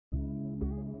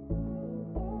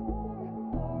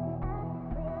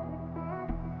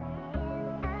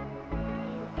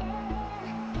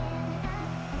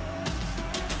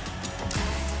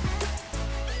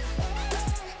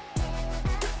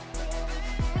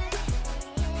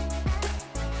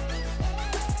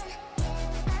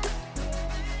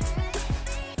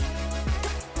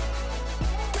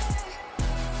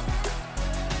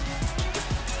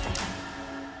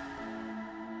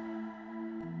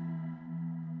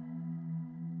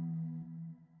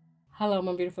Hello,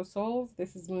 my beautiful souls.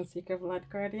 This is Moonseeker of Light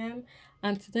Guardian,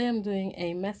 and today I'm doing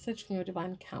a message from your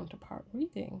Divine Counterpart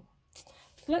reading.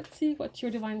 So let's see what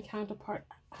your Divine Counterpart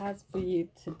has for you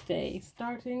today,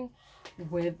 starting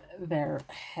with their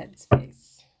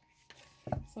headspace.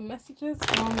 So, messages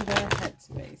from their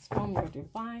headspace from your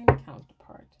Divine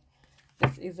Counterpart.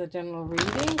 This is a general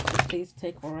reading, so please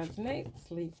take what resonates,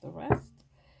 leave the rest.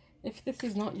 If this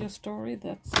is not your story,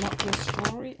 that's not your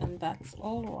story, and that's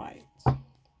all right.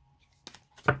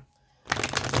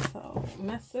 So,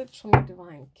 message from your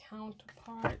Divine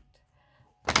Counterpart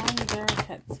from their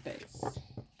headspace.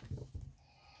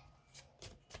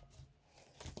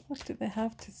 What do they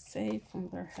have to say from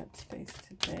their headspace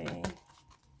today?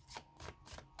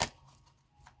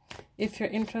 If you're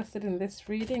interested in this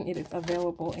reading, it is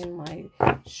available in my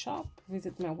shop.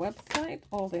 Visit my website.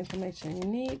 All the information you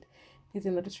need is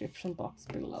in the description box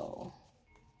below.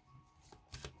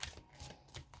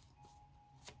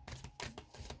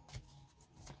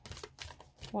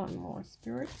 One more,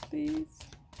 Spirit, please.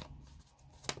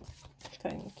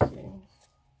 Thank you.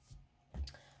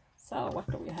 So,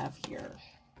 what do we have here?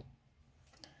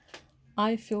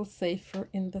 I feel safer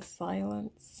in the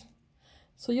silence.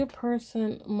 So your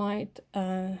person might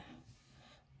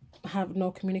have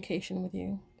no communication with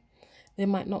you. They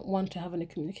might not want to have any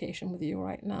communication with you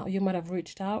right now. You might have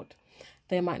reached out.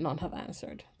 They might not have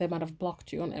answered. They might have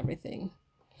blocked you on everything.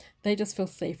 They just feel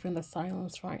safer in the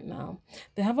silence right now.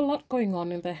 They have a lot going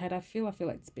on in their head. I feel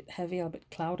like it's a bit heavy, a bit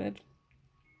clouded.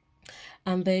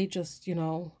 And they just,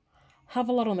 have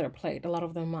a lot on their plate, a lot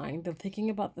of their mind. They're thinking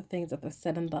about the things that they've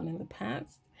said and done in the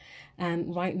past.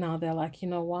 And right now they're like, you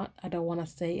know what? I don't want to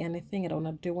say anything. I don't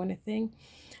want to do anything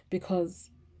because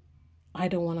I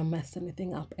don't want to mess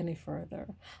anything up any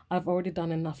further. I've already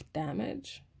done enough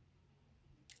damage.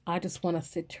 I just want to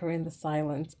sit here in the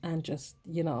silence and just,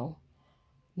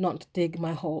 not dig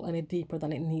my hole any deeper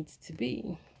than it needs to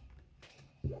be.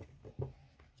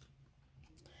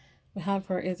 We have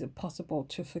her, is it possible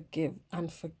to forgive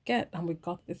and forget? And we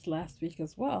got this last week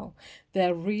as well.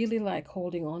 They're really like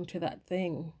holding on to that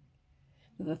thing,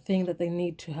 the thing that they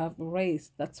need to have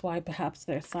erased. That's why perhaps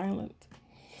they're silent,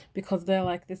 because they're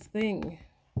like this thing.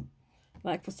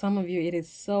 Like for some of you, it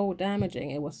is so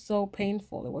damaging. It was so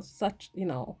painful. It was such,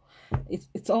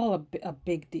 it's all a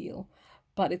big deal.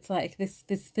 But it's like this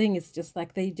thing is just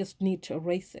like they just need to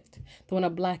erase it. They want to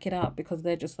black it out because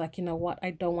they're just like, you know what?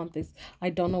 I don't want this. I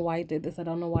don't know why I did this. I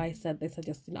don't know why I said this.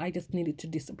 I just need it to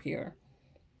disappear.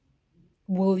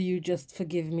 Will you just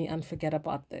forgive me and forget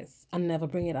about this and never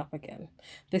bring it up again?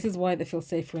 This is why they feel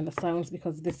safer in the silence,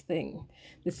 because this thing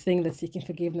they're seeking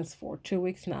forgiveness for, 2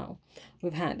 weeks now,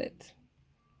 we've had it.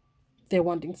 They're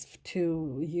wanting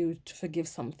you to forgive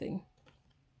something.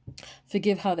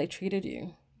 Forgive how they treated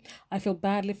you. I feel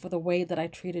badly for the way that I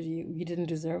treated you. You didn't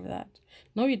deserve that.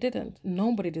 No, you didn't.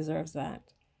 Nobody deserves that.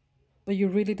 But you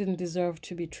really didn't deserve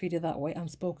to be treated that way and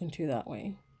spoken to that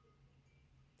way.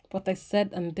 What they said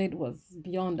and did was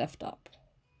beyond effed up.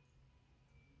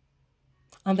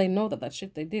 And they know that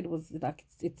shit they did was like,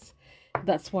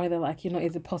 that's why they're like,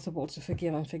 is it possible to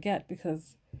forgive and forget?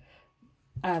 Because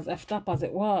as effed up as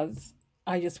it was,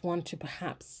 I just want to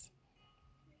perhaps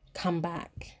come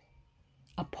back,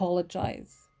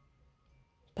 apologize,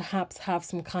 perhaps have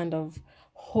some kind of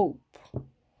hope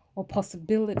or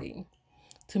possibility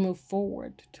to move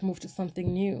forward, to move to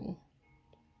something new.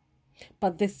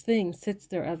 But this thing sits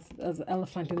there as an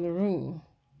elephant in the room,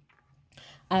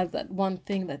 as that one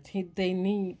thing that they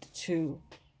need to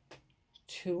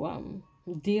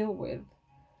deal with,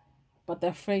 but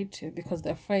they're afraid to, because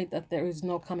they're afraid that there is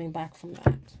no coming back from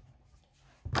that.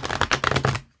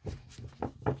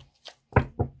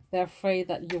 They're afraid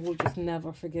that you will just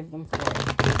never forgive them for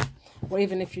it. Or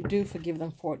even if you do forgive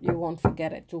them for it, you won't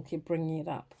forget it. You'll keep bringing it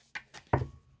up.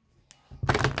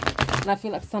 And I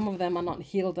feel like some of them are not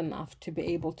healed enough to be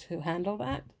able to handle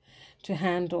that, to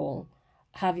handle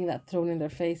having that thrown in their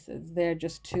faces. They're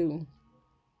just too,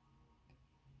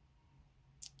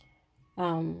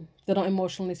 they're not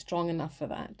emotionally strong enough for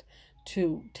that,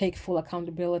 to take full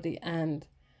accountability and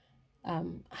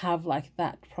have like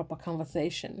that proper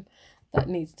conversation that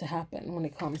needs to happen when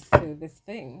it comes to this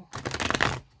thing.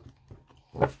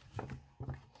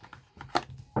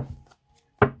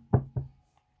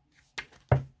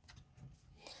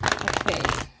 Okay,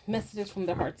 messages from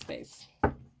their heart space.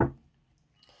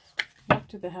 What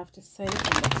do they have to say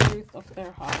from the truth of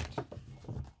their heart?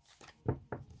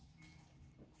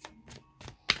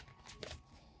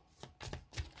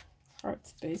 Heart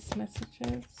space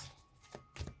messages.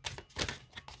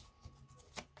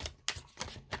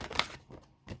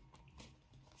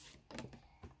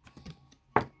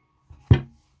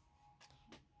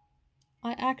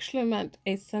 I actually meant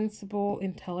a sensible,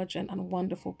 intelligent, and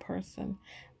wonderful person.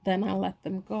 Then I let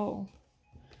them go.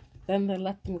 Then they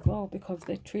let them go because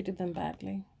they treated them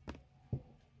badly.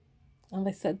 And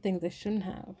they said things they shouldn't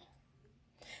have.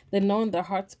 They know in their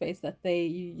heart space that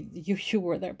you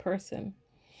were their person.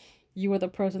 You were the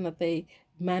person that they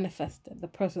manifested, the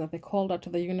person that they called out to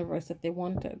the universe that they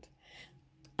wanted.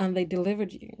 And they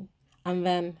delivered you. And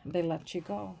then they let you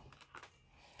go.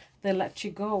 They let you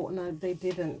go. No, they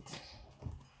didn't.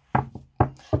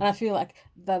 And I feel like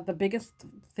the biggest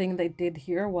thing they did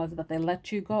here was that they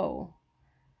let you go.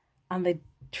 And they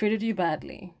treated you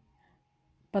badly.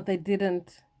 But they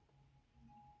didn't,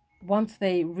 once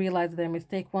they realized their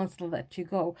mistake, once they let you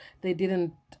go, they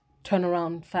didn't turn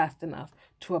around fast enough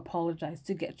to apologize,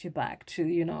 to get you back,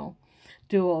 to,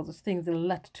 do all those things. They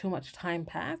let too much time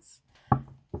pass.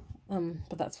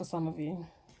 But that's for some of you.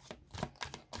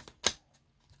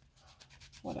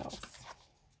 What else?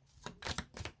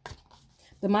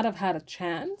 They might have had a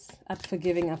chance at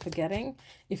forgiving and forgetting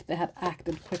if they had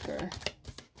acted quicker.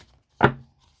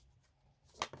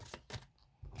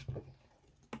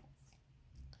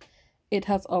 It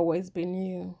has always been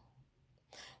you.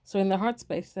 So in the heart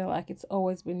space, they're like, it's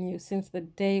always been you. Since the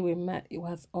day we met, it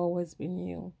has always been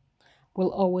you. Will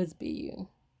always be you.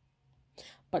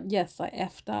 But yes, I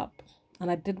effed up. And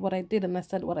I did what I did and I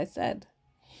said what I said.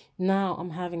 Now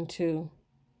I'm having to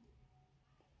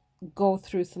go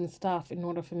through some stuff in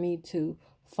order for me to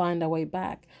find a way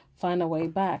back. Find a way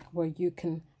back where you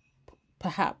can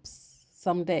perhaps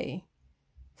someday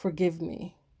forgive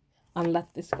me and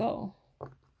let this go.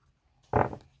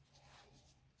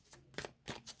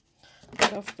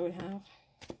 What else do we have?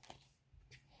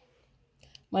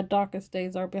 My darkest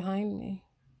days are behind me.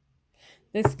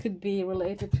 This could be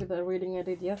related to the reading I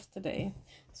did yesterday.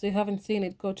 So if you haven't seen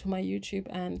it, go to my YouTube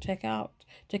and check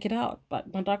it out.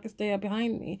 But my darkest days are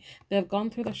behind me. They've gone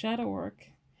through the shadow work.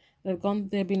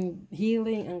 They've been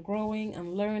healing and growing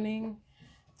and learning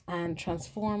and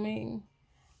transforming.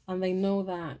 And they know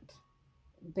that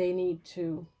they need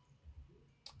to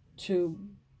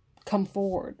come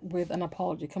forward with an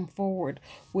apology, come forward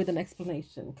with an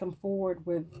explanation, come forward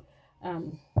with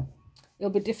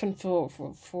it'll be different for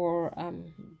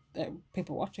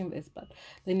people watching this, but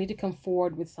they need to come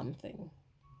forward with something.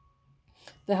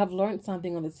 They have learned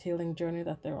something on this healing journey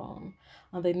that they're on,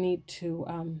 and they need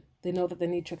to they know that they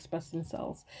need to express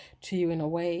themselves to you in a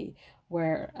way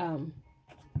where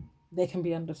they can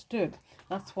be understood.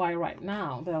 That's why right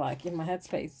now they're like, in my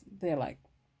headspace, they're like,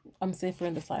 I'm safer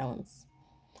in the silence.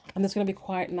 I'm just going to be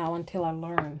quiet now until I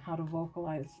learn how to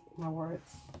vocalize my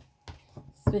words.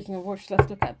 Speaking of which, let's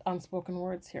look at unspoken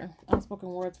words here. Unspoken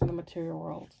words from the material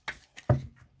world.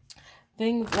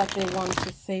 Things that they want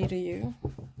to say to you,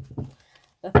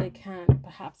 that they can't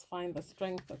perhaps find the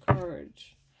strength or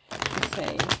courage to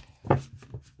say.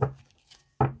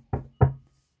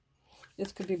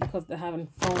 This could be because they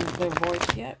haven't found their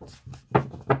voice yet.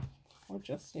 Or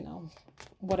just,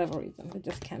 whatever reason. They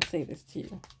just can't say this to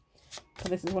you. So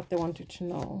this is what they want you to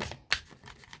know.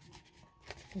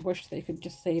 I wish they could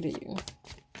just say to you.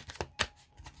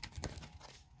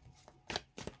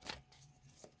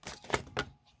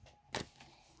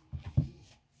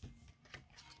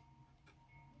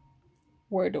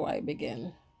 Where do I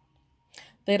begin?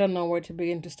 They don't know where to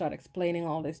begin to start explaining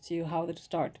all this to you, how to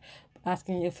start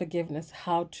asking you forgiveness,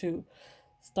 how to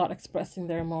start expressing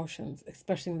their emotions,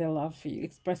 expressing their love for you,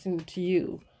 expressing to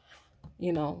you,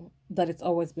 that it's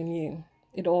always been you.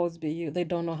 It'll always be you. They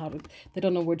don't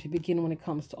know where to begin when it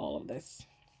comes to all of this.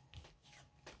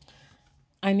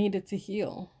 I needed to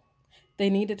heal. They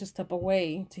needed to step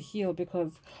away to heal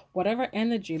because whatever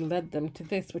energy led them to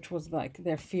this, which was like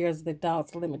their fears, their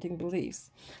doubts, limiting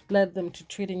beliefs, led them to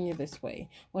treating you this way,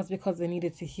 was because they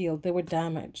needed to heal. They were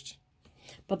damaged.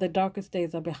 But the darkest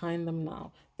days are behind them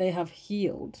now. They have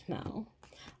healed now.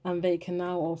 And they can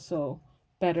now also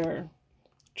better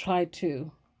try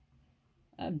to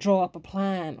draw up a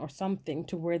plan or something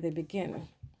to where they begin.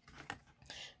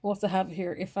 We also have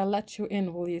here, if I let you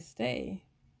in, will you stay?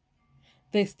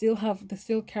 They still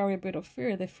carry a bit of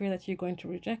fear. They fear that you're going to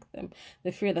reject them.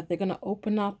 They fear that they're going to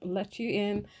open up, let you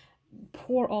in,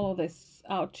 pour all of this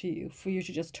out to you for you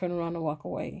to just turn around and walk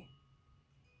away.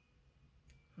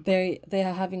 They're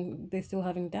still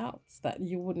having doubts that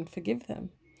you wouldn't forgive them.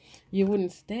 You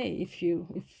wouldn't stay if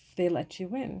they let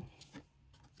you in.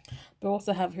 But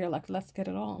also have here, like, let's get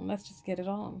it on. Let's just get it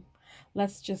on.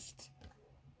 Let's just,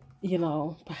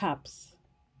 perhaps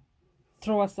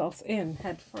throw ourselves in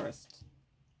head first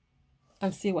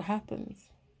and see what happens.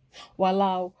 We'll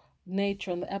allow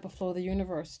nature and the ebb and flow of the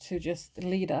universe to just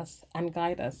lead us and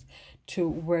guide us to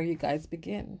where you guys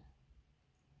begin.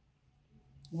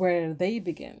 where they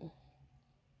begin.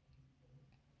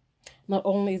 Not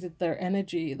only is it their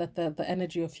energy, that the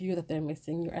energy of you that they're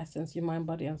missing, your essence, your mind,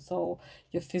 body, and soul,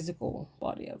 your physical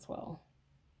body as well.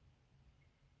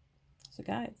 So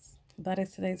guys, that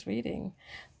is today's reading.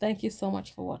 Thank you so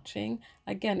much for watching.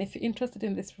 Again, if you're interested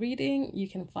in this reading, you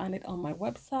can find it on my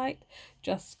website.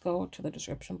 Just go to the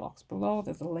description box below.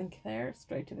 There's a link there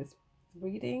straight to this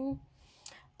reading.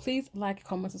 Please like,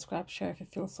 comment, subscribe, share if you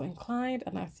feel so inclined,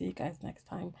 and I'll see you guys next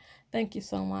time. Thank you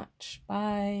so much.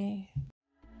 Bye.